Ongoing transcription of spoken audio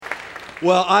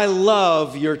Well, I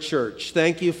love your church.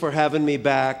 Thank you for having me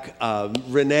back.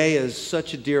 Renee is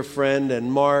such a dear friend,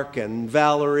 and Mark and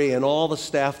Valerie and all the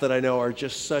staff that I know are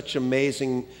just such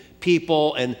amazing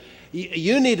people. And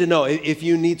you need to know if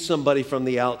you need somebody from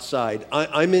the outside.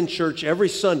 I'm in church every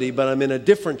Sunday, but I'm in a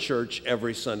different church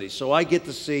every Sunday. So I get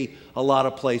to see a lot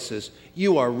of places.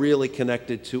 You are really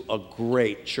connected to a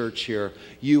great church here.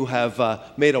 You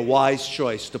have made a wise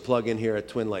choice to plug in here at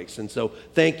Twin Lakes. And so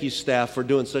thank you, staff, for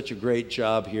doing such a great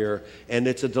job here. And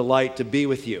it's a delight to be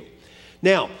with you.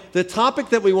 Now, the topic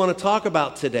that we want to talk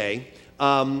about today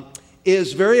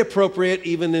is very appropriate,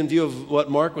 even in view of what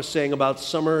Mark was saying about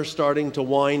summer starting to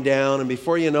wind down. And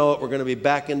before you know it, we're going to be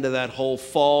back into that whole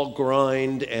fall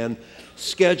grind and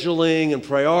scheduling and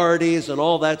priorities and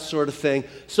all that sort of thing.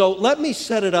 So let me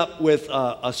set it up with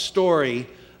a story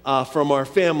from our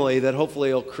family that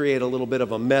hopefully will create a little bit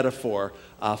of a metaphor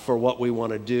for what we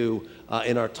want to do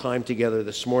in our time together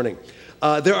this morning.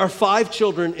 There are 5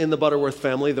 children in the Butterworth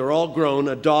family. They're all grown,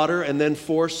 a daughter and then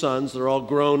 4 sons. They're all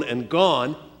grown and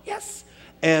gone. Yes.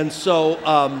 And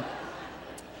so,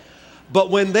 but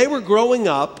when they were growing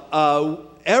up,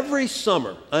 every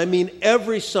summer,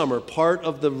 part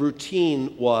of the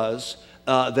routine was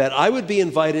that I would be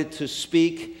invited to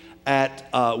speak at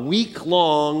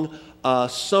week-long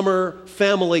summer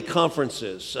family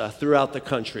conferences throughout the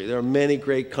country. There are many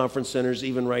great conference centers,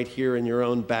 even right here in your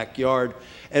own backyard.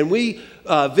 And we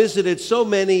visited so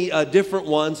many different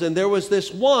ones. And there was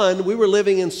this one, we were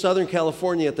living in Southern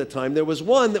California at the time. There was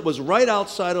one that was right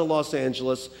outside of Los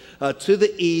Angeles to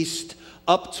the east,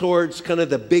 up towards kind of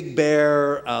the Big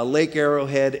Bear, Lake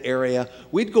Arrowhead area.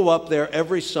 We'd go up there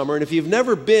every summer. And if you've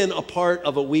never been a part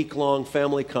of a week-long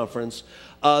family conference,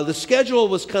 the schedule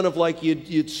was kind of like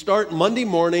you'd start Monday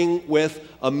morning with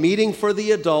a meeting for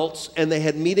the adults, and they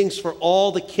had meetings for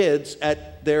all the kids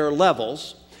at their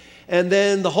levels. And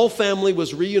then the whole family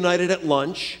was reunited at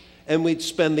lunch, and we'd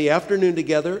spend the afternoon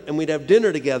together, and we'd have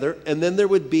dinner together, and then there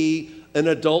would be an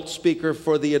adult speaker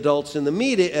for the adults in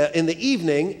the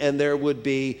evening, and there would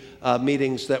be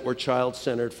meetings that were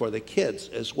child-centered for the kids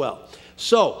as well.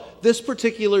 So this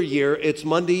particular year, it's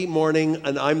Monday morning,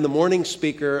 and I'm the morning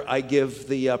speaker. I give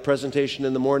the presentation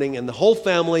in the morning, and the whole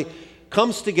family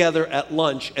comes together at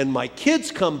lunch, and my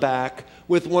kids come back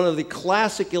with one of the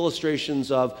classic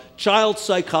illustrations of child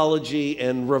psychology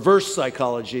and reverse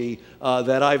psychology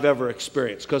that I've ever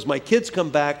experienced. Because my kids come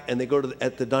back, and they go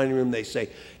at the dining room, they say,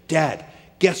 "Dad,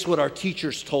 guess what our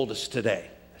teachers told us today?"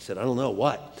 I said, "I don't know,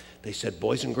 what?" They said,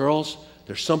 "Boys and girls,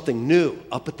 there's something new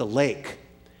up at the lake.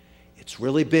 It's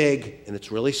really big and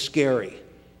it's really scary.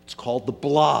 It's called the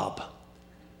blob.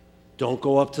 Don't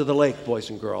go up to the lake, boys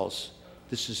and girls.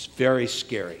 This is very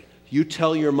scary. You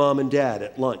tell your mom and dad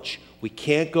at lunch, we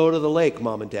can't go to the lake,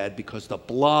 Mom and Dad, because the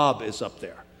blob is up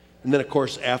there." And then, of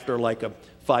course, after like a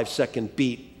 5-second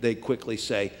beat, they quickly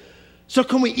say, "So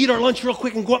can we eat our lunch real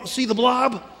quick and go up and see the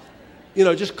blob?" You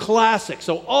know, just classic.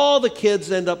 So all the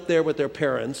kids end up there with their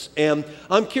parents. And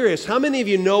I'm curious, how many of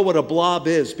you know what a blob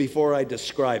is before I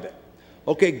describe it?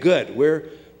 Okay, good.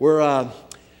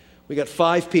 We got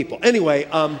 5 people. Anyway,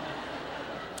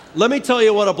 let me tell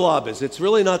you what a blob is. It's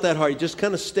really not that hard. You just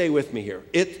kind of stay with me here.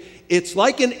 It's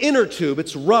like an inner tube.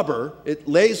 It's rubber. It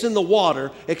lays in the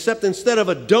water, except instead of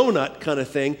a donut kind of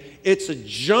thing, it's a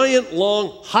giant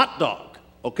long hot dog,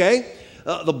 okay?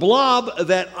 The blob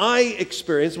that I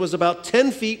experienced was about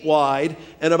 10 feet wide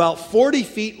and about 40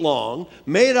 feet long,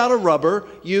 made out of rubber.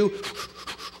 You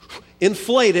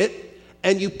inflate it,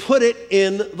 and you put it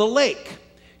in the lake.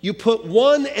 You put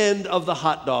one end of the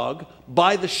hot dog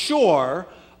by the shore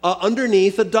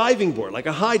underneath a diving board, like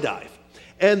a high dive.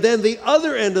 And then the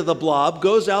other end of the blob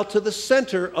goes out to the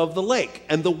center of the lake.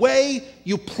 And the way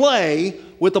you play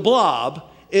with the blob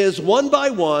is one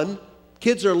by one,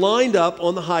 kids are lined up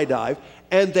on the high dive,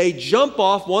 and they jump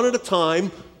off one at a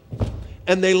time,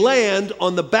 and they land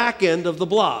on the back end of the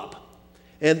blob.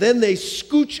 And then they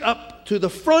scooch up to the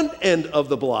front end of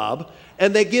the blob,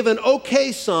 and they give an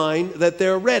okay sign that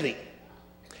they're ready.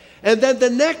 And then the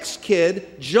next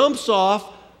kid jumps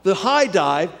off the high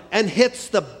dive and hits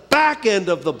the back end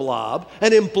of the blob.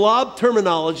 And in blob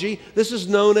terminology, this is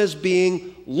known as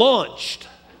being launched.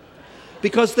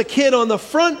 Because the kid on the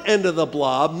front end of the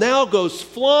blob now goes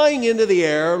flying into the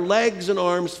air, legs and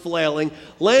arms flailing,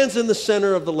 lands in the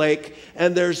center of the lake,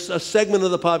 and there's a segment of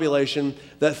the population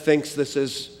that thinks this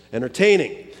is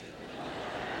entertaining.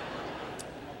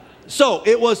 So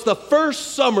it was the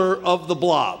first summer of the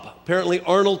blob. Apparently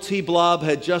Arnold T. Blob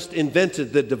had just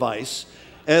invented the device,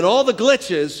 and all the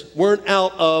glitches weren't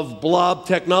out of blob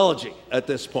technology at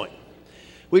this point.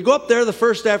 We go up there the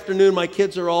first afternoon, my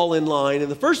kids are all in line,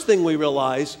 and the first thing we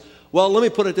realize Well, let me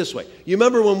put it this way. You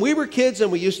remember when we were kids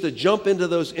and we used to jump into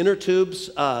those inner tubes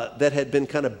that had been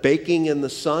kind of baking in the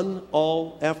sun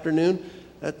all afternoon?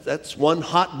 That's one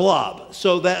hot blob.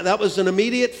 So that was an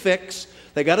immediate fix.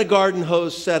 They got a garden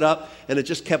hose set up, and it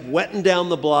just kept wetting down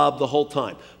the blob the whole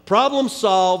time. Problem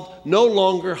solved, no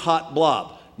longer hot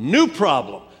blob. New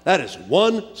problem. That is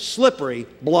one slippery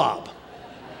blob.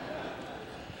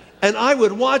 And I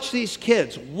would watch these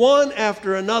kids, one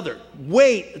after another,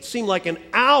 wait, it seemed like an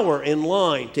hour in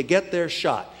line to get their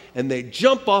shot. And they'd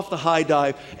jump off the high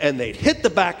dive, and they'd hit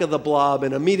the back of the blob,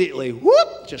 and immediately,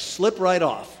 whoop, just slip right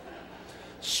off.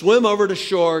 Swim over to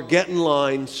shore, get in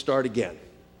line, start again.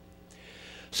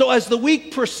 So as the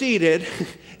week proceeded,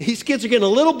 these kids are getting a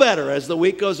little better as the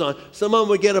week goes on. Some of them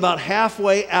would get about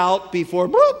halfway out before,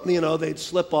 they'd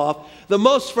slip off. The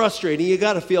most frustrating, you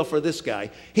got to feel for this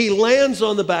guy. He lands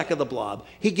on the back of the blob.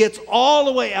 He gets all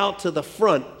the way out to the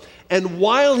front. And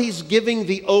while he's giving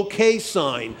the okay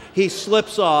sign, he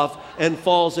slips off and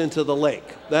falls into the lake.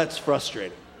 That's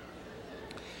frustrating.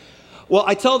 Well,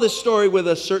 I tell this story with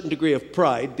a certain degree of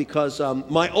pride because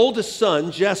my oldest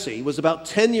son, Jesse, was about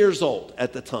 10 years old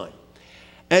at the time.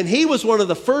 And he was one of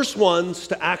the first ones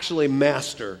to actually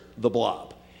master the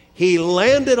blob. He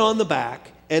landed on the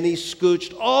back, and he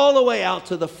scooched all the way out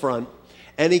to the front,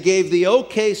 and he gave the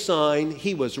okay sign.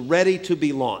 He was ready to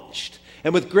be launched.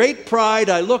 And with great pride,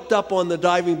 I looked up on the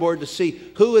diving board to see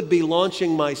who would be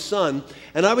launching my son,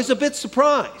 and I was a bit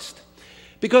surprised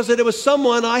because it was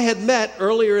someone I had met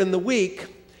earlier in the week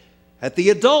at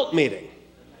the adult meeting.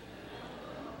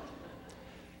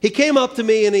 He came up to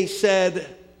me and he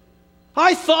said,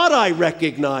 "I thought I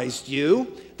recognized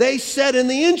you. They said in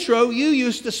the intro you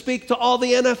used to speak to all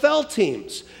the NFL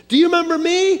teams. Do you remember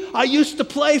me? I used to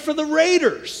play for the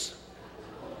Raiders.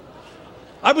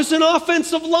 I was an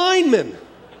offensive lineman.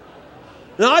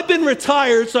 Now, I've been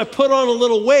retired, so I put on a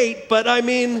little weight, but I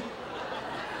mean,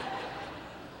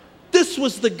 this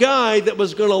was the guy that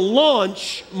was going to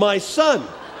launch my son."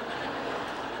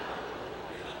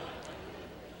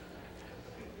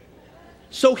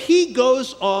 So he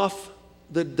goes off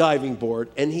the diving board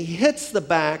and he hits the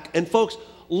back, and folks,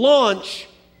 launch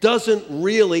doesn't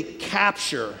really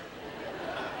capture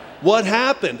what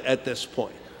happened at this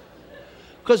point.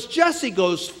 Because Jesse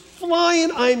goes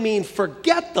flying, I mean,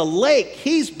 forget the lake.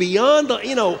 He's beyond,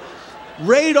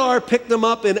 radar picked him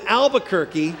up in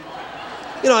Albuquerque.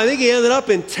 I think he ended up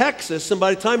in Texas, and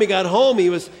by the time he got home, he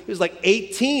was like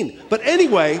 18. But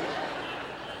anyway,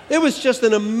 it was just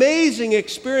an amazing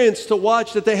experience to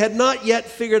watch that they had not yet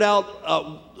figured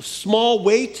out small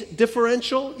weight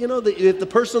differential. The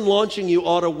person launching you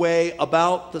ought to weigh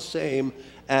about the same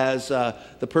as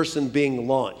the person being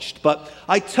launched. But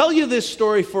I tell you this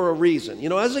story for a reason.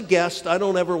 As a guest, I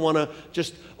don't ever want to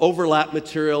just overlap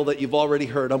material that you've already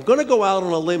heard. I'm going to go out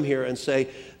on a limb here and say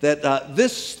that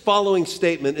this following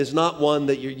statement is not one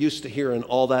that you're used to hearing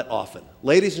all that often.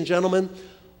 Ladies and gentlemen,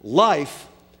 life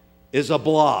is a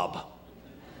blob.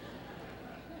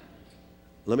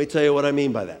 Let me tell you what I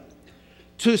mean by that.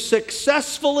 To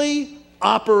successfully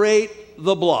operate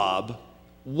the blob,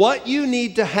 what you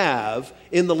need to have,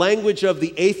 in the language of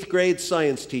the 8th grade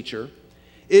science teacher,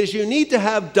 is you need to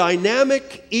have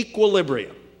dynamic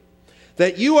equilibrium.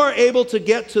 That you are able to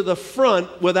get to the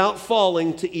front without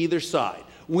falling to either side.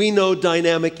 We know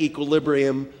dynamic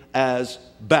equilibrium as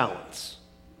balance.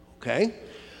 Okay?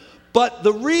 But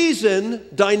the reason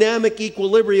dynamic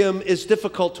equilibrium is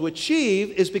difficult to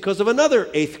achieve is because of another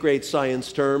 8th grade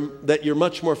science term that you're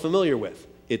much more familiar with.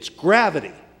 It's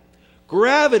gravity.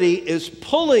 Gravity is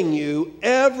pulling you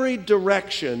every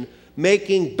direction,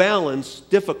 making balance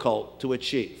difficult to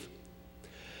achieve.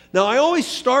 Now, I always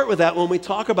start with that when we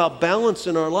talk about balance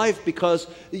in our life because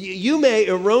you may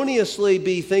erroneously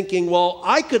be thinking, well,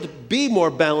 I could be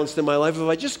more balanced in my life if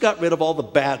I just got rid of all the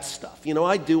bad stuff.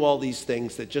 I do all these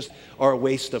things that just are a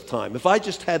waste of time. If I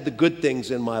just had the good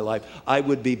things in my life, I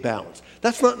would be balanced.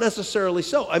 That's not necessarily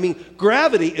so.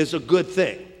 Gravity is a good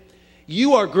thing.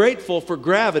 You are grateful for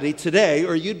gravity today,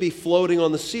 or you'd be floating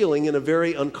on the ceiling in a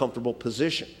very uncomfortable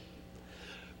position.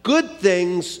 Good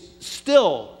things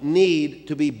still need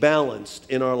to be balanced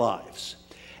in our lives.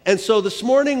 And so this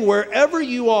morning, wherever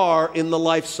you are in the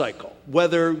life cycle,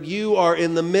 whether you are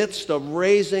in the midst of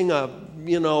raising a,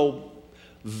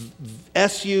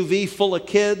 SUV full of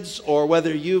kids, or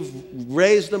whether you've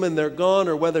raised them and they're gone,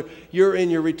 or whether you're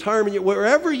in your retirement,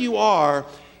 wherever you are,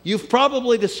 you've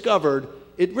probably discovered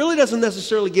it really doesn't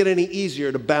necessarily get any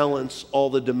easier to balance all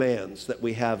the demands that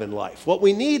we have in life. What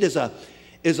we need is a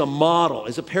model,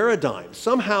 is a paradigm,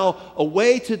 somehow a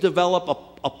way to develop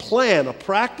a plan, a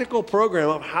practical program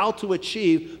of how to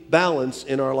achieve balance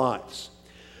in our lives.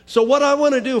 So what I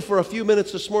want to do for a few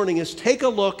minutes this morning is take a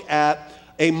look at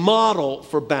a model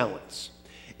for balance.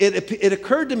 It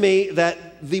occurred to me that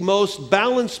the most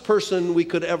balanced person we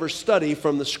could ever study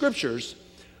from the scriptures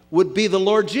would be the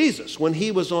Lord Jesus when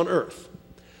he was on earth.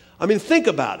 I mean, think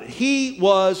about it. He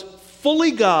was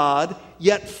fully God,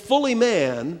 yet fully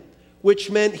man,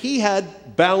 which meant he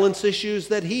had balance issues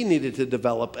that he needed to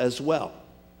develop as well.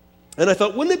 And I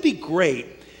thought, wouldn't it be great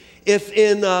if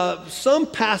in some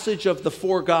passage of the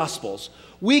four Gospels,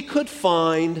 we could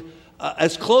find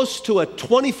as close to a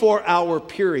 24-hour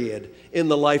period in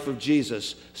the life of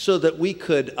Jesus so that we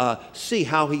could see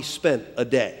how he spent a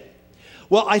day.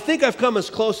 Well, I think I've come as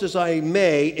close as I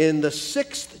may in the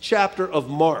 6th chapter of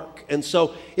Mark. And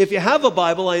so if you have a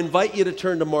Bible, I invite you to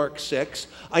turn to Mark 6.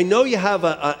 I know you have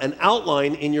an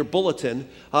outline in your bulletin.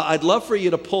 I'd love for you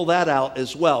to pull that out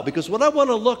as well, because what I want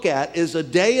to look at is a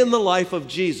day in the life of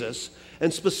Jesus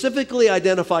and specifically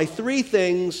identify 3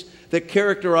 things that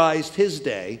characterized his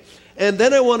day. And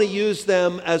then I want to use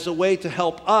them as a way to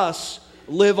help us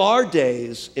live our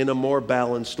days in a more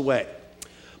balanced way.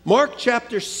 Mark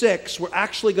chapter 6, we're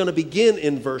actually going to begin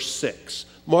in verse 6.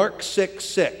 Mark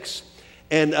 6:6.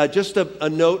 And just a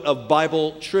note of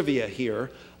Bible trivia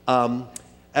here.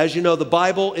 As you know, the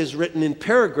Bible is written in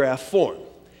paragraph form.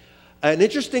 And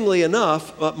interestingly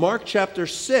enough, Mark chapter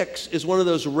 6 is one of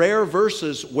those rare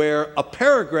verses where a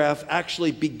paragraph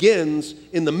actually begins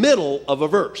in the middle of a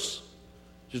verse,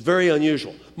 which is very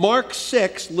unusual. Mark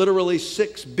 6, literally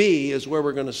 6b, is where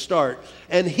we're going to start.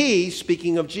 And he,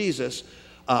 speaking of Jesus,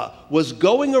 was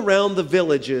going around the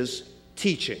villages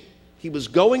teaching. He was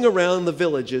going around the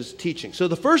villages teaching. So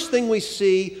the first thing we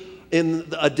see in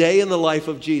a day in the life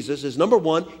of Jesus is, number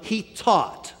 1, he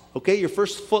taught. Okay, your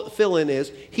first fill-in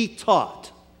is, he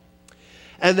taught.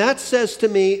 And that says to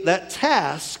me that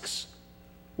tasks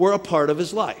were a part of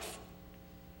his life.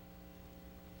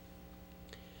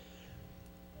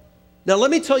 Now,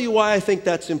 let me tell you why I think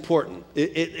that's important.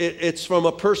 It's from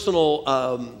a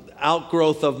personal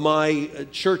outgrowth of my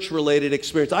church-related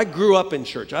experience. I grew up in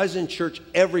church. I was in church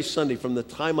every Sunday from the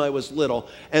time I was little,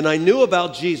 and I knew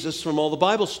about Jesus from all the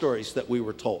Bible stories that we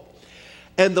were told.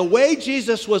 And the way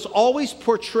Jesus was always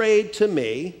portrayed to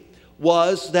me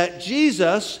was that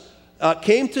Jesus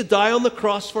came to die on the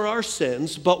cross for our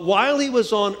sins, but while he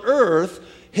was on earth,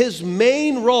 his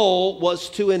main role was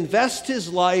to invest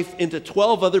his life into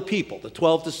 12 other people, the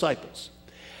 12 disciples.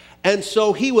 And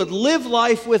so he would live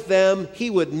life with them, he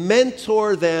would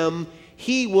mentor them,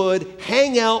 he would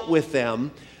hang out with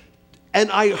them.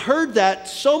 And I heard that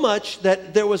so much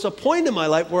that there was a point in my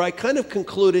life where I kind of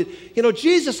concluded,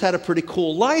 Jesus had a pretty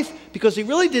cool life because he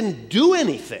really didn't do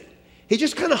anything. He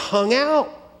just kind of hung out.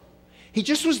 He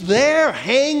just was there,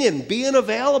 hanging, being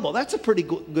available. That's a pretty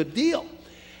good deal.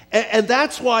 And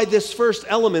that's why this first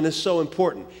element is so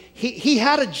important. He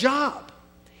had a job.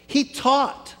 He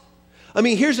taught. I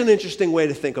mean, here's an interesting way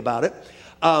to think about it.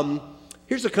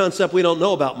 Here's a concept we don't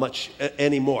know about much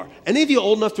anymore. Any of you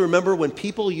old enough to remember when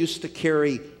people used to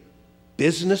carry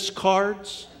business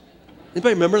cards?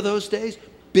 Anybody remember those days?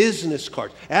 Business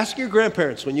cards. Ask your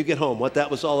grandparents when you get home what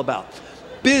that was all about.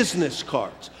 Business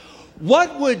cards.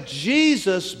 What would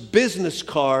Jesus' business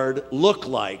card look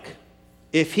like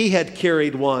if he had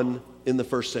carried one in the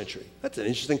first century? That's an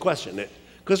interesting question,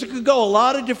 because it could go a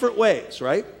lot of different ways,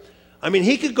 right? I mean,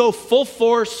 he could go full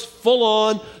force, full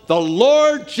on, the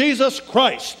Lord Jesus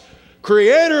Christ,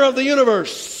 creator of the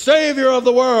universe, savior of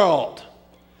the world.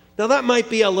 Now, that might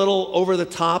be a little over the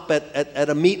top at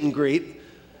a meet and greet,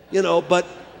 but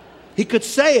he could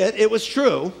say it was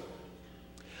true.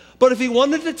 But if he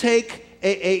wanted to take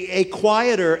a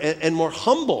quieter and more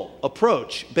humble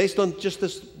approach based on just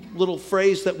this little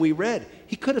phrase that we read,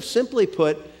 he could have simply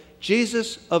put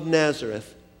Jesus of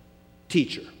Nazareth,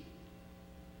 teacher.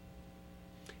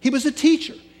 He was a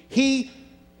teacher. He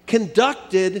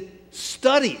conducted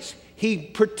studies. He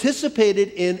participated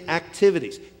in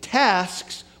activities.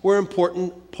 Tasks were an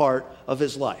important part of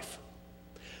his life.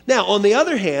 Now, on the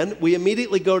other hand, we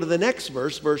immediately go to the next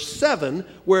verse, verse 7,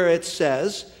 where it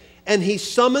says, and he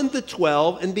summoned the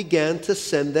 12 and began to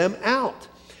send them out.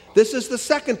 This is the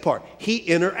second part. He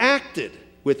interacted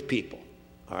with people.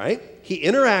 All right? He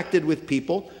interacted with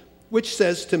people, which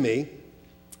says to me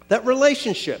that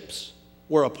relationships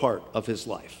were a part of his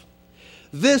life.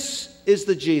 This is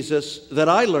the Jesus that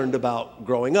I learned about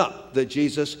growing up, the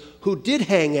Jesus who did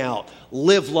hang out,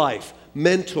 live life,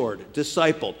 mentored,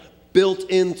 discipled, built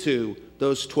into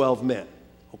those 12 men,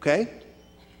 okay?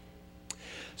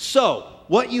 So,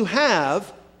 what you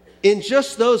have in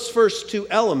just those first 2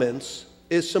 elements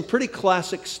is some pretty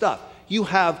classic stuff. You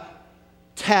have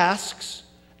tasks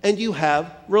and you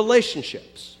have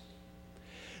relationships.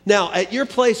 Now, at your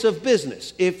place of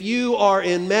business, if you are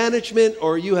in management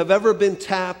or you have ever been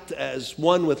tapped as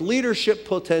one with leadership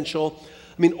potential,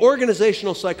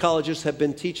 organizational psychologists have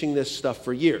been teaching this stuff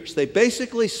for years. They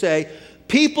basically say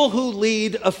people who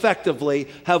lead effectively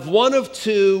have one of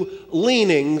two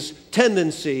leanings,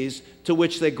 tendencies to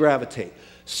which they gravitate.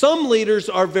 Some leaders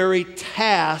are very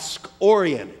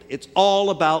task-oriented. It's all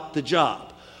about the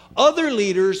job. Other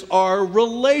leaders are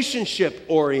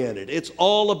relationship-oriented. It's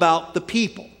all about the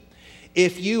people.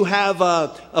 If you have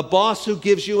a boss who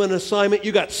gives you an assignment,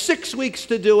 you got 6 weeks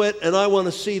to do it, and I want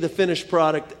to see the finished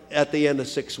product at the end of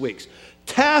 6 weeks.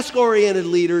 Task-oriented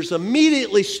leaders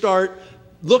immediately start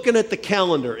looking at the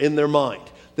calendar in their mind.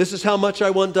 This is how much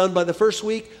I want done by the first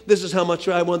week. This is how much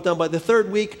I want done by the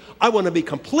third week. I want to be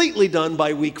completely done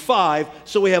by week 5,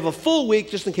 so we have a full week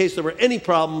just in case there were any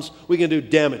problems. We can do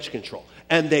damage control.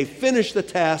 And they finish the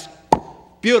task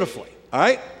beautifully, all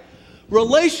right?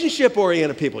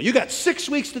 Relationship-oriented people. You got 6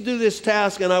 weeks to do this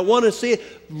task, and I want to see it.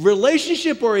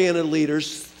 Relationship-oriented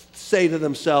leaders say to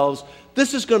themselves,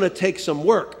 this is going to take some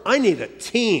work. I need a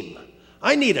team.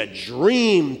 I need a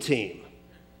dream team.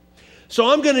 So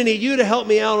I'm going to need you to help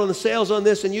me out on the sales on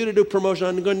this and you to do promotion.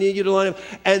 I'm going to need you to line up.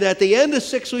 And at the end of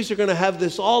 6 weeks, you're going to have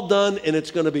this all done, and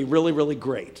it's going to be really, really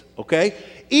great, okay?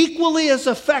 Equally as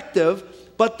effective,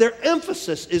 but their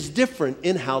emphasis is different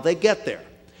in how they get there.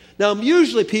 Now,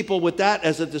 usually people with that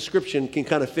as a description can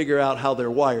kind of figure out how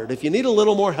they're wired. If you need a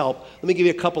little more help, let me give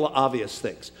you a couple of obvious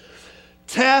things.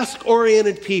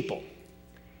 Task-oriented people,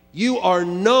 you are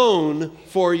known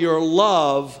for your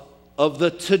love of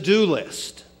the to-do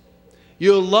list.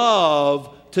 You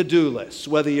love to-do lists,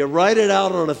 whether you write it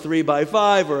out on a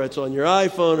 3x5 or it's on your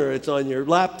iPhone or it's on your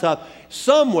laptop.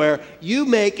 Somewhere, you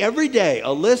make every day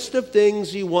a list of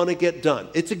things you want to get done.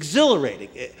 It's exhilarating.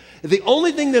 The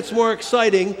only thing that's more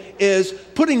exciting is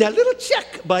putting that little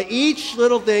check by each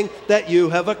little thing that you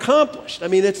have accomplished.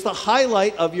 It's the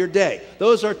highlight of your day.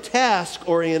 Those are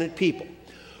task-oriented people.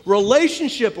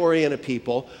 Relationship-oriented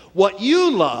people, what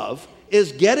you love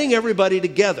is getting everybody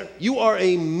together. You are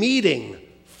a meeting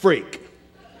freak.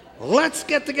 Let's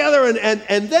get together,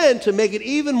 and then to make it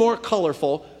even more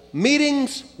colorful,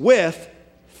 meetings with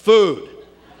food.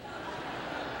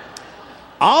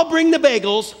 I'll bring the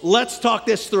bagels. Let's talk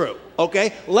this through,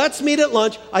 okay? Let's meet at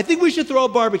lunch. I think we should throw a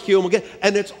barbecue,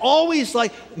 and it's always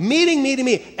like meeting.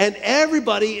 And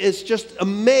everybody is just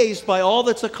amazed by all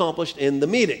that's accomplished in the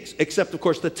meetings, except, of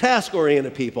course, the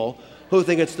task-oriented people who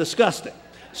think it's disgusting.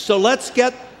 So let's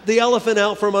get the elephant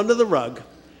out from under the rug.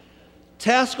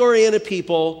 Task-oriented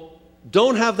people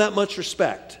don't have that much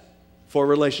respect for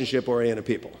relationship-oriented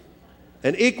people.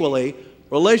 And equally,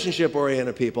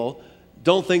 relationship-oriented people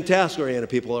don't think task-oriented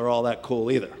people are all that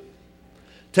cool either.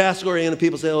 Task-oriented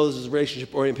people say, oh, this is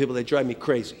relationship-oriented people. They drive me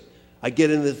crazy. I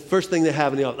get into the first thing they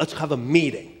have in the office. Let's have a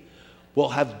meeting. We'll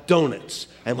have donuts,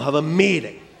 and we'll have a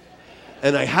meeting.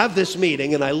 And I have this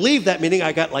meeting, and I leave that meeting.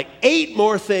 I got like 8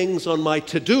 more things on my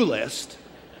to-do list.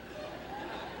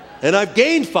 And I've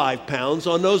gained 5 pounds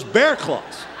on those bear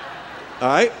claws. All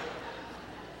right?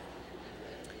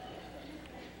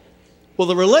 Well,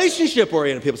 the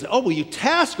relationship-oriented people say, oh, well, you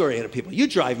task-oriented people, you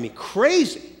drive me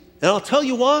crazy. And I'll tell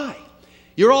you why.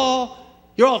 You're all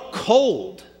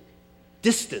cold,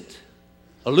 distant,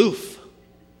 aloof,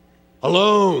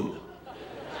 alone.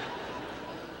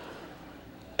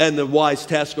 And the wise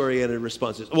task-oriented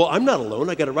response is, well, I'm not alone.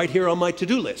 I got it right here on my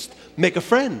to-do list. Make a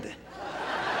friend.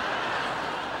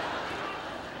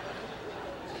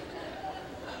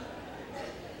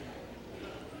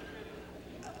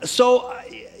 So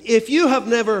if you have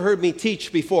never heard me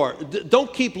teach before,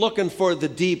 don't keep looking for the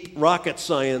deep rocket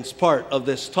science part of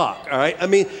this talk, all right?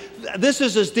 This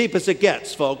is as deep as it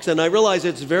gets, folks, and I realize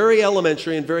it's very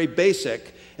elementary and very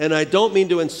basic, and I don't mean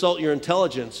to insult your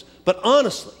intelligence, but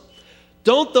honestly,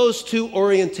 don't those two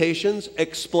orientations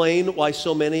explain why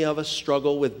so many of us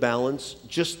struggle with balance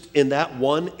just in that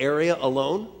one area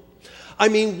alone?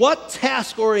 What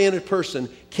task-oriented person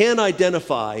can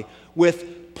identify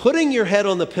with putting your head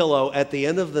on the pillow at the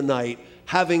end of the night,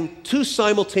 having 2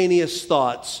 simultaneous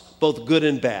thoughts, both good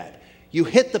and bad? You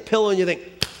hit the pillow and you think,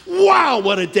 wow,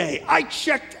 what a day. I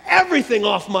checked everything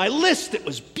off my list. It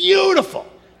was beautiful.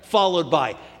 Followed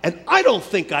by, and I don't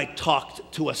think I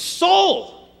talked to a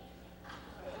soul.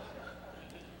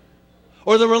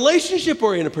 Or the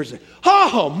relationship-oriented person,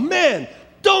 oh man,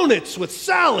 donuts with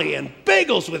Sally and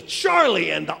bagels with Charlie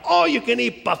and the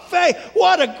all-you-can-eat buffet.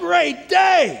 What a great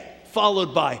day.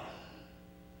 Followed by,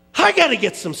 I got to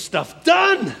get some stuff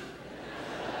done.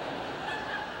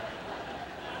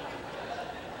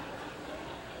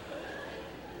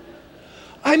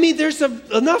 I mean, there's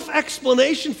enough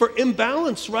explanation for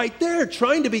imbalance right there.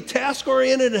 Trying to be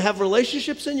task-oriented and have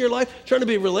relationships in your life, trying to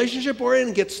be relationship-oriented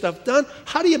and get stuff done.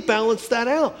 How do you balance that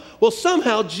out? Well,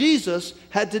 somehow Jesus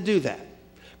had to do that.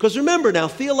 Because remember now,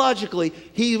 theologically,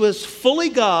 he was fully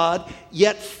God,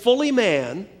 yet fully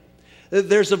man.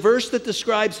 There's a verse that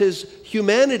describes his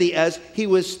humanity as he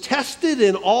was tested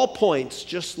in all points,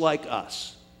 just like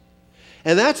us.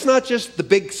 And that's not just the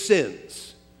big sins.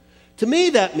 To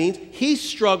me, that means he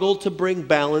struggled to bring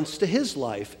balance to his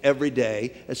life every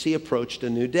day as he approached a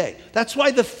new day. That's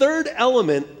why the third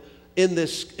element in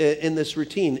this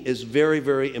routine is very,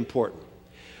 very important.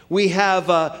 We have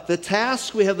the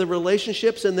task, we have the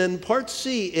relationships, and then part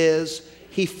C is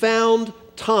he found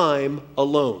time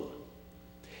alone.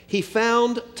 He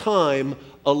found time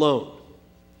alone.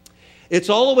 It's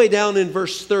all the way down in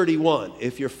verse 31,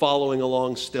 if you're following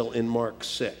along still in Mark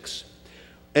 6.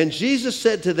 And Jesus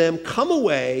said to them, "Come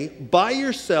away by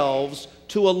yourselves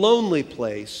to a lonely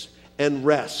place and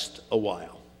rest a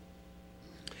while."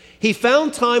 He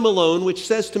found time alone, which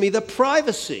says to me that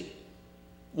privacy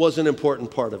was an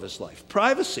important part of his life.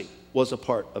 Privacy was a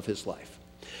part of his life.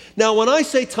 Now, when I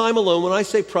say time alone, when I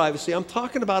say privacy, I'm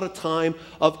talking about a time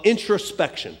of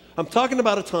introspection. I'm talking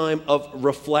about a time of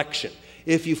reflection.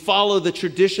 If you follow the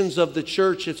traditions of the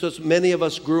church, it's what many of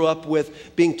us grew up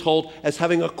with being told as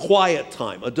having a quiet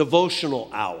time, a devotional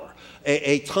hour,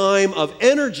 a time of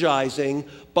energizing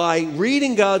by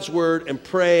reading God's word and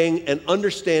praying and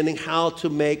understanding how to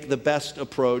make the best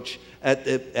approach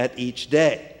at each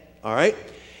day. All right?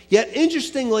 Yet,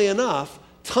 interestingly enough,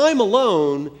 time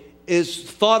alone is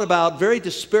thought about very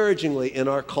disparagingly in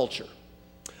our culture.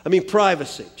 I mean,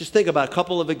 privacy. Just think about a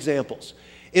couple of examples.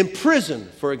 In prison,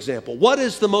 for example, what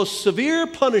is the most severe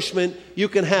punishment you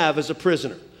can have as a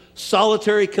prisoner?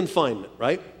 Solitary confinement,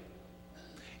 right?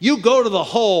 You go to the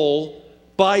hole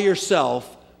by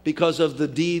yourself because of the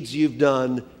deeds you've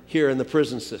done here in the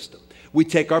prison system. We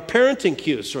take our parenting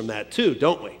cues from that too,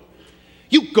 don't we?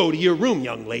 You go to your room,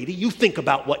 young lady. You think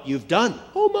about what you've done.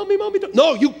 Oh, mommy, don't.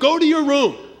 No, you go to your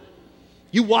room.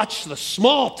 You watch the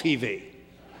small TV.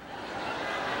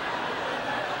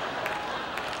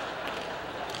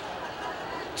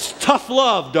 It's tough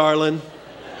love, darling.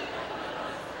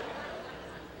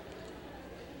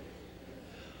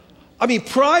 I mean,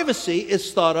 privacy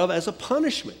is thought of as a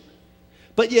punishment.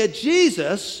 But yet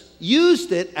Jesus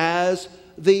used it as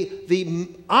the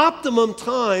optimum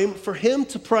time for him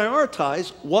to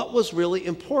prioritize what was really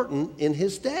important in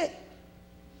his day.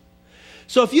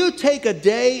 So if you take a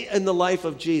day in the life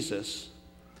of Jesus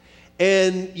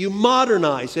and you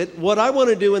modernize it, what I want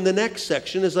to do in the next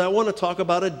section is I want to talk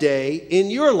about a day in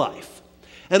your life.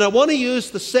 And I want to use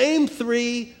the same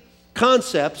three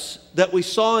concepts that we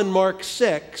saw in Mark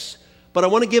 6, but I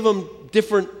want to give them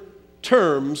different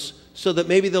terms so that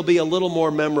maybe they'll be a little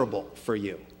more memorable for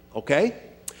you, okay?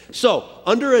 So,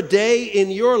 under a day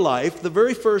in your life, the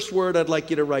very first word I'd like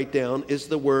you to write down is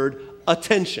the word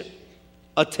attention.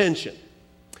 Attention.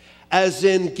 As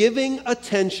in giving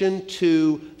attention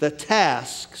to the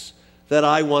tasks that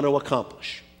I want to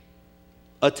accomplish.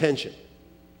 Attention.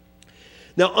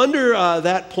 Now, under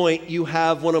that point, you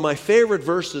have one of my favorite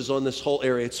verses on this whole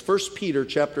area. It's 1 Peter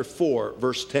chapter 4,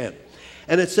 verse 10.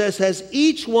 And it says, as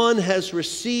each one has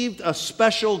received a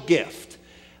special gift.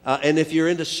 And if you're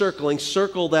into circling,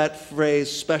 circle that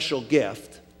phrase, special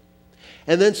gift.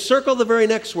 And then circle the very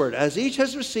next word. As each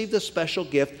has received a special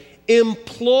gift,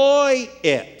 employ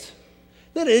it.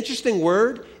 Isn't that an interesting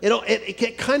word? You know,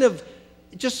 it kind of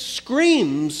just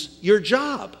screams your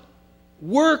job.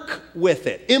 Work with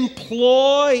it.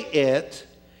 Employ it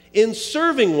in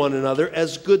serving one another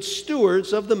as good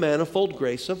stewards of the manifold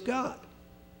grace of God.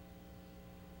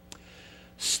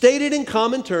 Stated in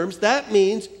common terms, that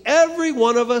means every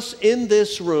one of us in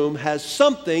this room has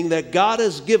something that God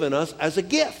has given us as a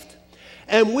gift.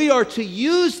 And we are to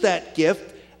use that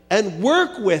gift and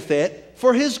work with it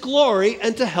for His glory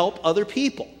and to help other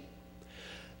people.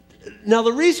 Now,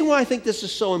 the reason why I think this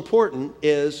is so important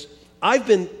is I've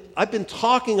been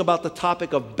talking about the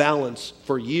topic of balance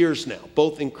for years now,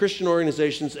 both in Christian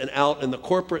organizations and out in the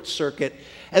corporate circuit.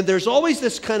 And there's always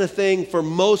this kind of thing for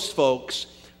most folks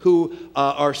who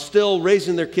are still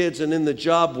raising their kids and in the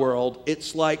job world.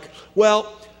 It's like,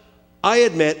 well, I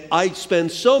admit I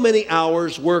spend so many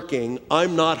hours working,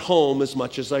 I'm not home as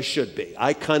much as I should be.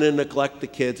 I kind of neglect the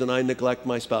kids and I neglect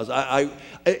my spouse.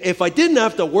 If I didn't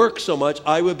have to work so much,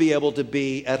 I would be able to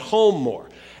be at home more.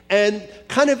 And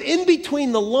kind of in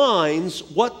between the lines,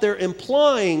 what they're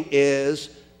implying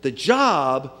is the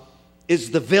job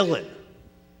is the villain,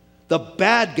 the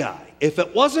bad guy. If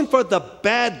it wasn't for the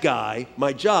bad guy,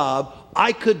 my job,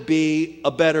 I could be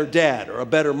a better dad or a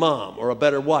better mom or a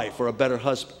better wife or a better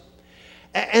husband.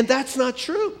 And that's not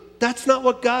true. That's not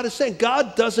what God is saying.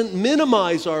 God doesn't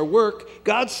minimize our work.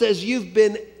 God says you've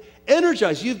been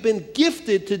energized, you've been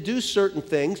gifted to do certain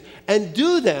things and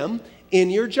do them in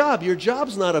your job. Your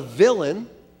job's not a villain,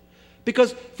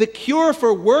 because the cure for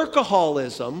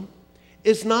workaholism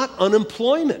is not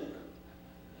unemployment.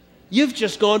 You've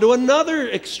just gone to another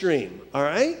extreme, all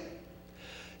right?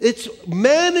 It's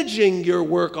managing your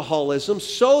workaholism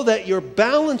so that you're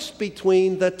balanced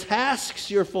between the tasks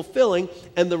you're fulfilling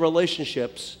and the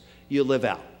relationships you live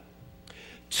out.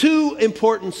 Two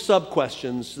important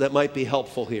sub-questions that might be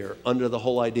helpful here under the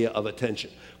whole idea of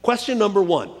attention. Question number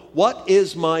one, what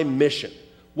is my mission?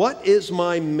 What is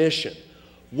my mission?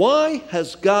 Why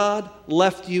has God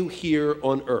left you here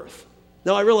on earth?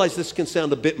 Now, I realize this can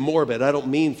sound a bit morbid. I don't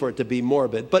mean for it to be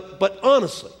morbid, but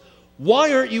honestly,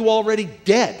 why aren't you already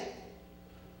dead?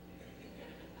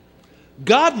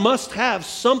 God must have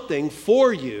something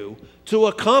for you to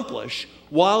accomplish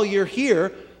while you're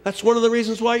here. That's one of the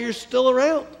reasons why you're still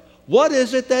around. What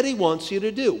is it that He wants you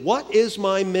to do? What is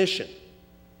my mission?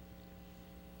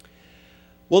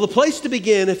 Well, the place to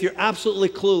begin, if you're absolutely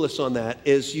clueless on that,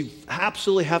 is you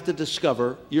absolutely have to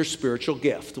discover your spiritual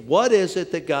gift. What is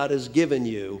it that God has given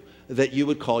you that you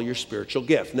would call your spiritual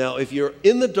gift? Now, if you're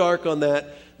in the dark on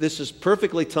that, this is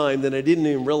perfectly timed, and I didn't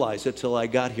even realize it till I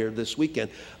got here this weekend.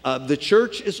 The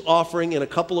church is offering in a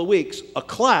couple of weeks a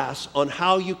class on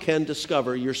how you can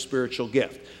discover your spiritual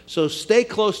gift. So stay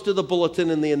close to the bulletin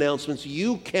and the announcements.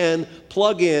 You can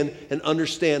plug in and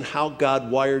understand how God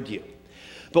wired you.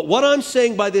 But what I'm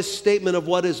saying by this statement of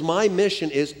what is my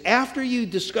mission is, after you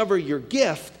discover your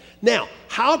gift, now,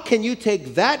 how can you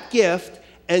take that gift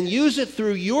and use it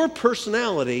through your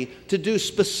personality to do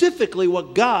specifically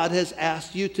what God has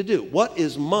asked you to do? What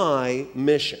is my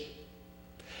mission?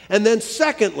 And then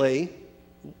secondly,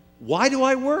 why do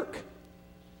I work?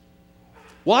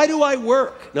 Why do I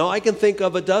work? Now, I can think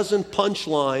of a dozen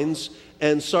punchlines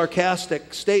and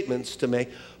sarcastic statements to make,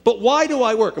 but why do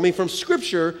I work? I mean, from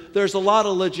Scripture, there's a lot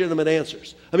of legitimate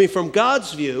answers. I mean, from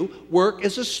God's view, work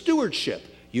is a stewardship.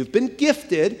 You've been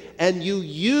gifted, and you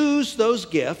use those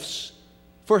gifts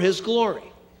for His glory.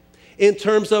 In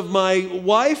terms of my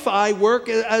wife, I work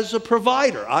as a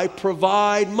provider. I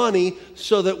provide money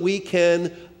so that we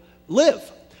can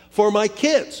live. For my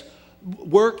kids,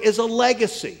 work is a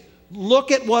legacy.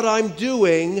 Look at what I'm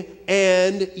doing,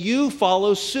 and you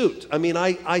follow suit. I mean,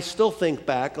 I still think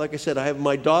back. Like I said, I have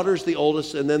my daughter's the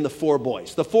oldest, and then the four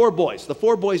boys. The four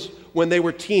boys when they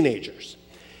were teenagers.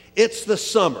 It's the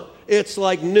summer. It's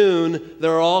like noon.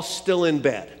 They're all still in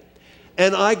bed.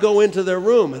 And I go into their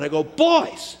room, and I go,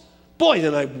 boys,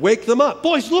 and I wake them up.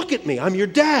 Boys, look at me. I'm your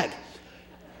dad.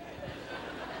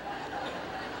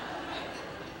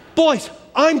 Boys,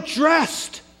 I'm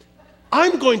dressed.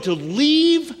 I'm going to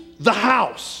leave the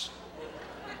house.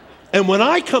 And when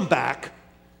I come back,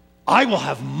 I will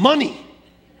have money.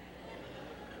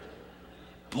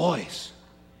 Boys,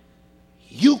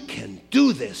 you can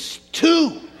do this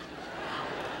too.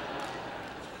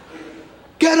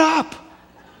 Get up.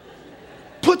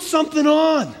 Put something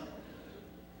on.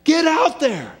 Get out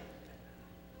there.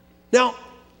 Now,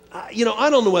 I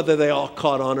don't know whether they all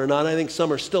caught on or not. I think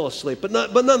some are still asleep, but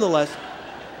nonetheless,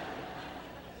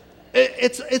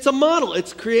 it's a model.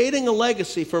 It's creating a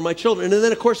legacy for my children. And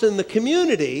then, of course, in the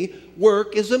community,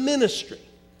 work is a ministry.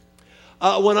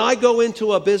 When I go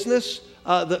into a business,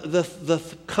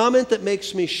 the comment that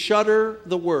makes me shudder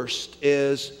the worst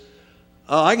is,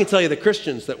 I can tell you the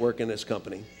Christians that work in this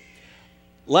company.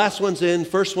 Last one's in,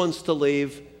 first one's to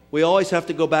leave. We always have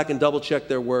to go back and double check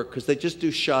their work because they just do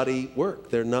shoddy work.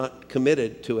 They're not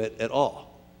committed to it at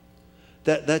all.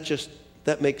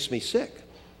 That makes me sick.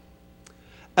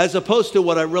 As opposed to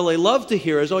what I really love to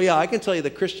hear is, I can tell you the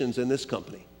Christians in this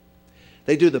company,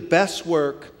 they do the best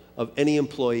work of any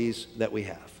employees that we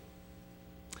have.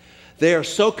 They are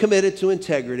so committed to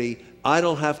integrity, I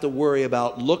don't have to worry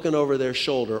about looking over their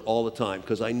shoulder all the time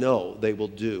because I know they will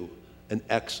do an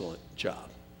excellent job.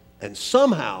 And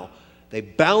somehow they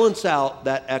balance out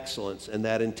that excellence and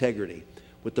that integrity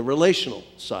with the relational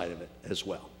side of it as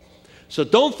well. So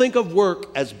don't think of work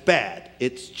as bad.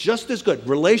 It's just as good.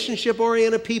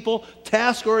 Relationship-oriented people,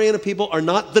 task-oriented people are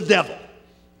not the devil,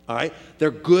 all right?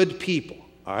 They're good people,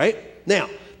 all right? Now,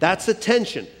 that's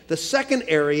attention. The second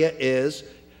area is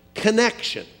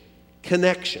connection.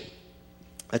 Connection.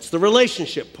 That's the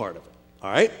relationship part of it,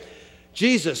 all right?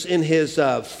 Jesus, in his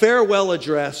farewell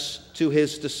address to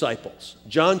his disciples,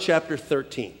 John chapter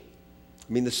 13.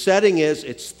 I mean, the setting is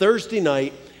it's Thursday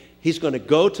night. He's going to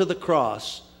go to the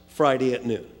cross Friday at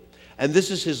noon. And this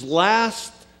is his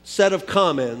last set of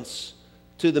comments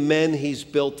to the men he's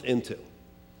built into.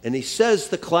 And he says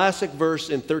the classic verse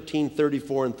in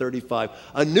 13:34 and 35,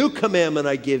 "A new commandment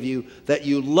I give you, that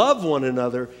you love one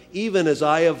another, even as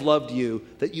I have loved you,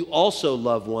 that you also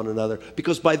love one another.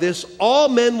 Because by this all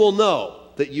men will know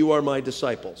that you are my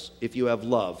disciples, if you have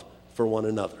love for one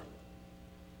another."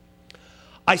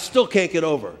 I still can't get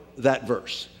over that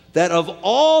verse. That of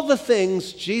all the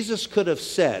things Jesus could have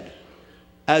said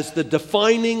as the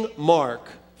defining mark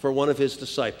for one of his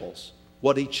disciples,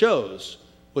 what he chose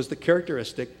was the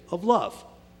characteristic of love,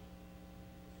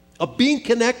 of being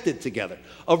connected together,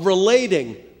 of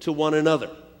relating to one another.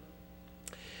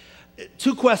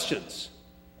 Two questions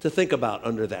to think about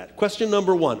under that. Question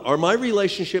number one, are my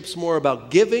relationships more about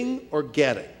giving or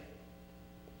getting?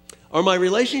 Are my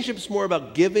relationships more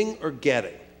about giving or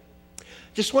getting?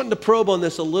 Just wanting to probe on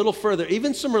this a little further.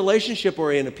 Even some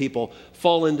relationship-oriented people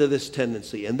fall into this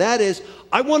tendency. And that is,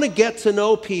 I want to get to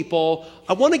know people.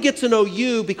 I want to get to know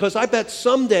you because I bet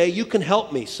someday you can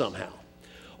help me somehow.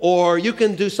 Or you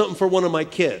can do something for one of my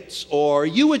kids. Or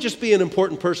you would just be an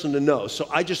important person to know. So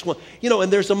I just want,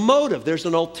 and there's a motive. There's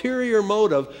an ulterior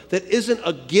motive that isn't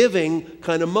a giving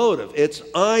kind of motive. It's,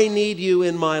 I need you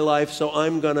in my life, so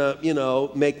I'm going to,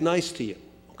 make nice to you.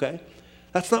 Okay?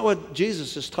 That's not what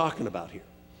Jesus is talking about here.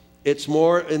 It's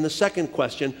more, in the second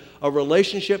question, a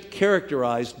relationship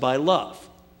characterized by love.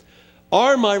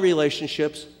 Are my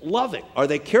relationships loving? Are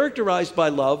they characterized by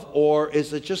love, or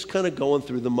is it just kind of going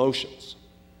through the motions?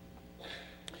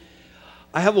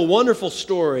 I have a wonderful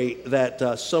story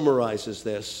that summarizes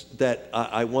this that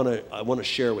I want to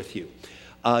share with you.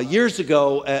 Years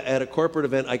ago at a corporate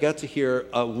event, I got to hear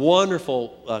a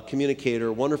wonderful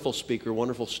communicator, wonderful speaker,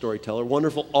 wonderful storyteller,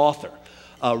 wonderful author,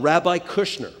 Rabbi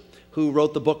Kushner, who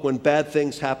wrote the book When Bad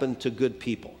Things Happen to Good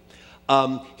People.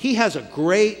 He has a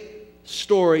great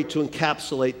story to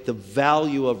encapsulate the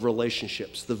value of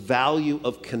relationships, the value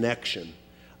of connection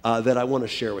that I want to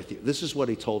share with you. This is what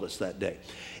he told us that day.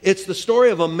 It's the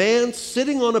story of a man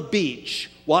sitting on a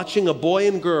beach watching a boy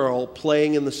and girl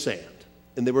playing in the sand.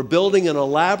 And they were building an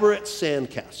elaborate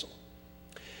sandcastle.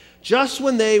 Just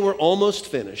when they were almost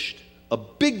finished, a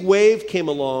big wave came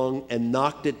along and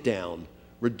knocked it down,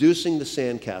 reducing the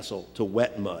sandcastle to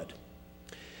wet mud.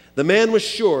 The man was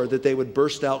sure that they would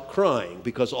burst out crying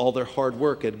because all their hard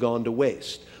work had gone to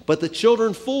waste. But the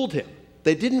children fooled him.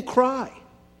 They didn't cry.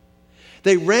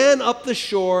 They ran up the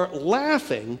shore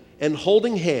laughing and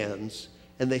holding hands,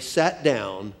 and they sat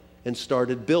down and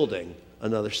started building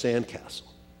another sandcastle.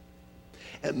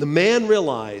 And the man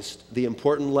realized the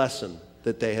important lesson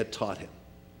that they had taught him.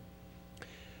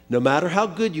 No matter how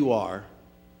good you are,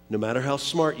 no matter how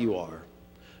smart you are,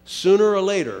 sooner or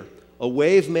later, a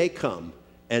wave may come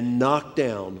and knock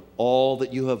down all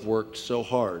that you have worked so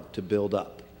hard to build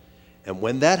up. And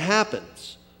when that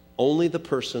happens, only the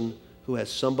person who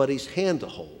has somebody's hand to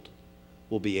hold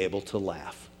will be able to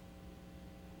laugh.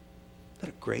 Isn't that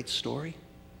a great story?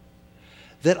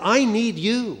 That I need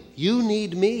you, you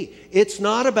need me. It's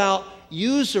not about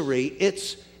usury,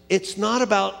 it's not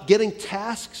about getting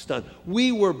tasks done.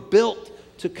 We were built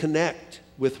to connect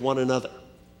with one another.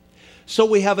 So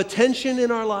we have attention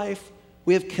in our life,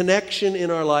 we have connection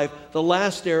in our life. The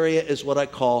last area is what I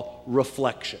call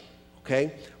reflection,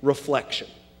 okay? Reflection.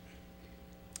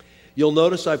 You'll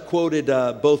notice I've quoted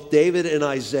both David and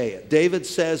Isaiah. David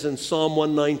says in Psalm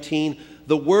 119,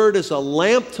 "The word is a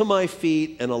lamp to my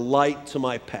feet and a light to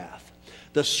my path."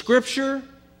 The scripture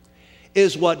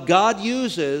is what God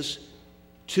uses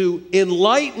to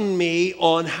enlighten me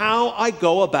on how I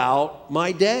go about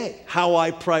my day, how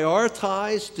I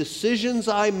prioritize, decisions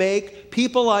I make,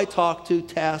 people I talk to,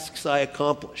 tasks I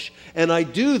accomplish. And I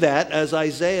do that, as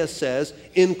Isaiah says,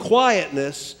 in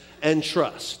quietness and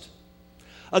trust.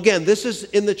 Again, this is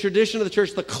in the tradition of the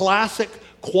church, the classic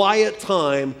quiet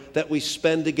time that we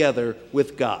spend together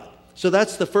with God. So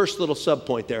that's the first little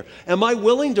subpoint there. Am I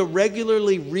willing to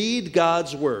regularly read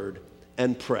God's word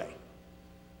and pray?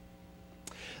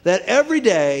 That every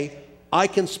day I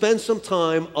can spend some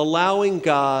time allowing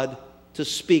God to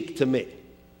speak to me.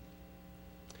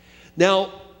 Now,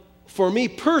 for me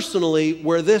personally,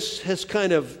 where this has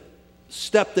kind of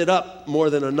stepped it up more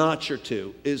than a notch or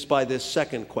two is by this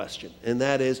second question, and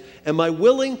that is, am I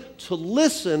willing to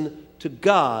listen to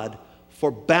God for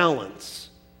balance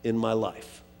in my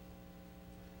life?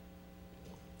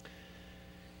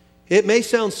 It may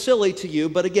sound silly to you,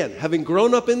 but again, having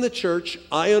grown up in the church,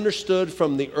 I understood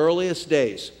from the earliest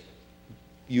days,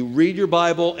 you read your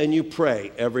Bible and you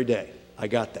pray every day. I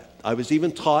got that. I was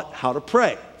even taught how to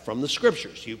pray from the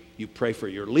scriptures. You pray for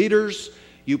your leaders,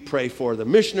 You pray for the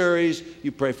missionaries.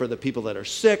 You pray for the people that are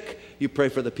sick. You pray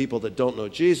for the people that don't know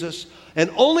Jesus.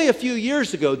 And only a few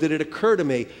years ago did it occur to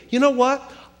me, you know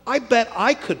what? I bet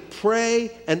I could pray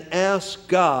and ask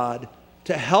God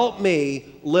to help me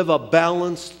live a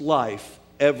balanced life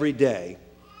every day.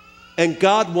 And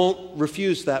God won't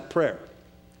refuse that prayer.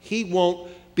 He won't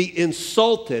be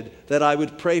insulted that I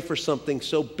would pray for something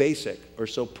so basic or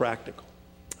so practical.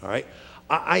 All right?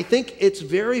 I think it's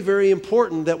very, very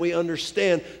important that we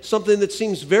understand something that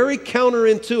seems very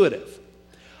counterintuitive.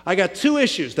 I got two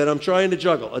issues that I'm trying to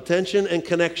juggle, attention and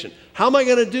connection. How am I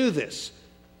going to do this?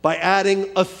 By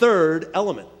adding a third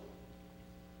element.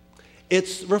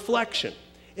 It's reflection.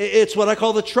 It's what I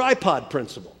call the tripod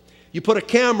principle. You put a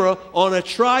camera on a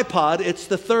tripod, it's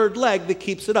the third leg that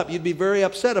keeps it up. You'd be very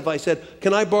upset if I said,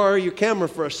 can I borrow your camera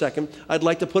for a second? I'd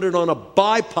like to put it on a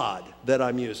bipod that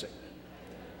I'm using.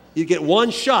 You get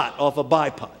one shot off a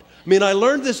bipod. I mean, I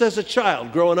learned this as a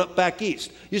child growing up back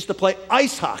east. Used to play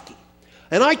ice hockey.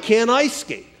 And I can't ice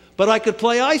skate, but I could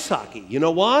play ice hockey. You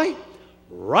know why?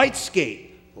 Right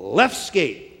skate, left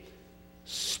skate,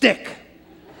 stick.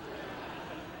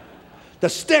 The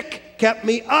stick kept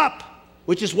me up,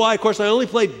 which is why, of course, I only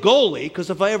played goalie, because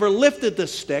if I ever lifted the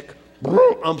stick,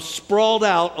 I'm sprawled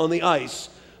out on the ice.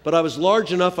 But I was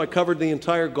large enough, I covered the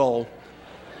entire goal.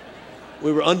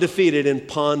 We were undefeated in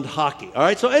pond hockey. All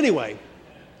right, so anyway,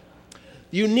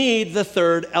 you need the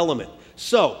third element.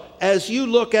 So, as you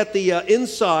look at the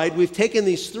inside, we've taken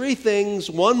these three things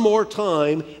one more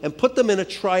time and put them in a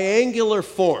triangular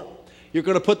form. You're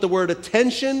going to put the word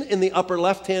attention in the upper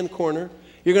left-hand corner.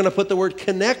 You're going to put the word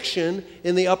connection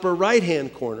in the upper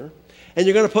right-hand corner. And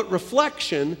you're going to put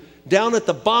reflection down at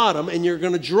the bottom, and you're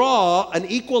going to draw an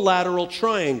equilateral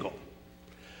triangle.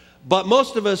 But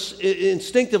most of us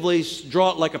instinctively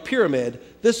draw it like a pyramid.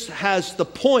 This has the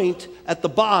point at the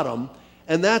bottom,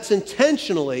 and that's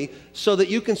intentionally so that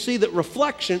you can see that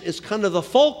reflection is kind of the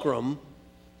fulcrum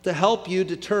to help you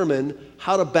determine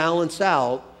how to balance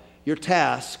out your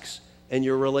tasks and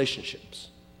your relationships.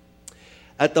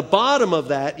 At the bottom of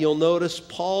that, you'll notice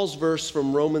Paul's verse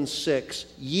from Romans 6,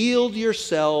 yield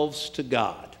yourselves to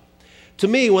God. To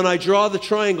me, when I draw the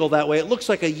triangle that way, it looks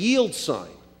like a yield sign.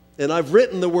 And I've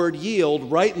written the word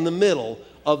yield right in the middle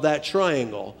of that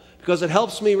triangle because it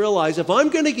helps me realize if I'm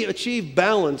going to achieve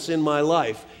balance in my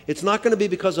life, it's not going to be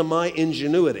because of my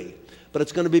ingenuity, but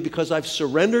it's going to be because I've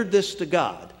surrendered this to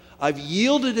God. I've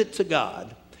yielded it to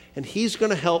God, and He's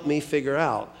going to help me figure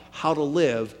out how to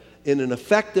live in an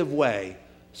effective way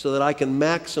so that I can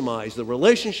maximize the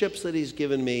relationships that He's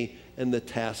given me and the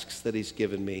tasks that He's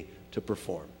given me to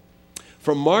perform.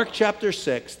 From Mark chapter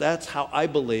 6, that's how I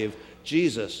believe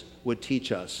Jesus would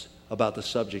teach us about the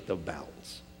subject of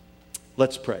balance.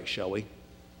 Let's pray, shall we?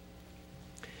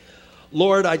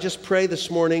 Lord, I just pray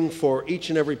this morning for each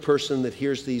and every person that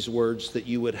hears these words that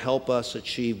you would help us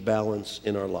achieve balance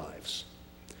in our lives.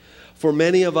 For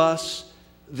many of us,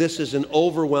 this is an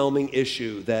overwhelming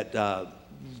issue that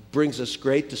brings us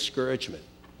great discouragement.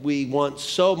 We want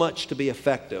so much to be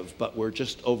effective, but we're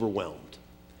just overwhelmed.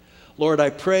 Lord,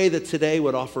 I pray that today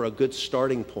would offer a good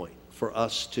starting point for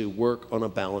us to work on a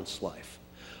balanced life.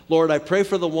 Lord, I pray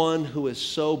for the one who is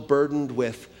so burdened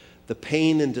with the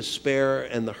pain and despair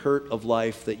and the hurt of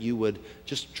life that you would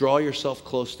just draw yourself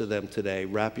close to them today,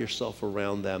 wrap yourself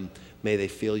around them. May they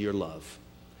feel your love.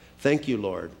 Thank you,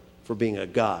 Lord, for being a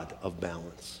God of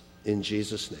balance. In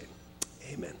Jesus' name,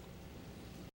 amen.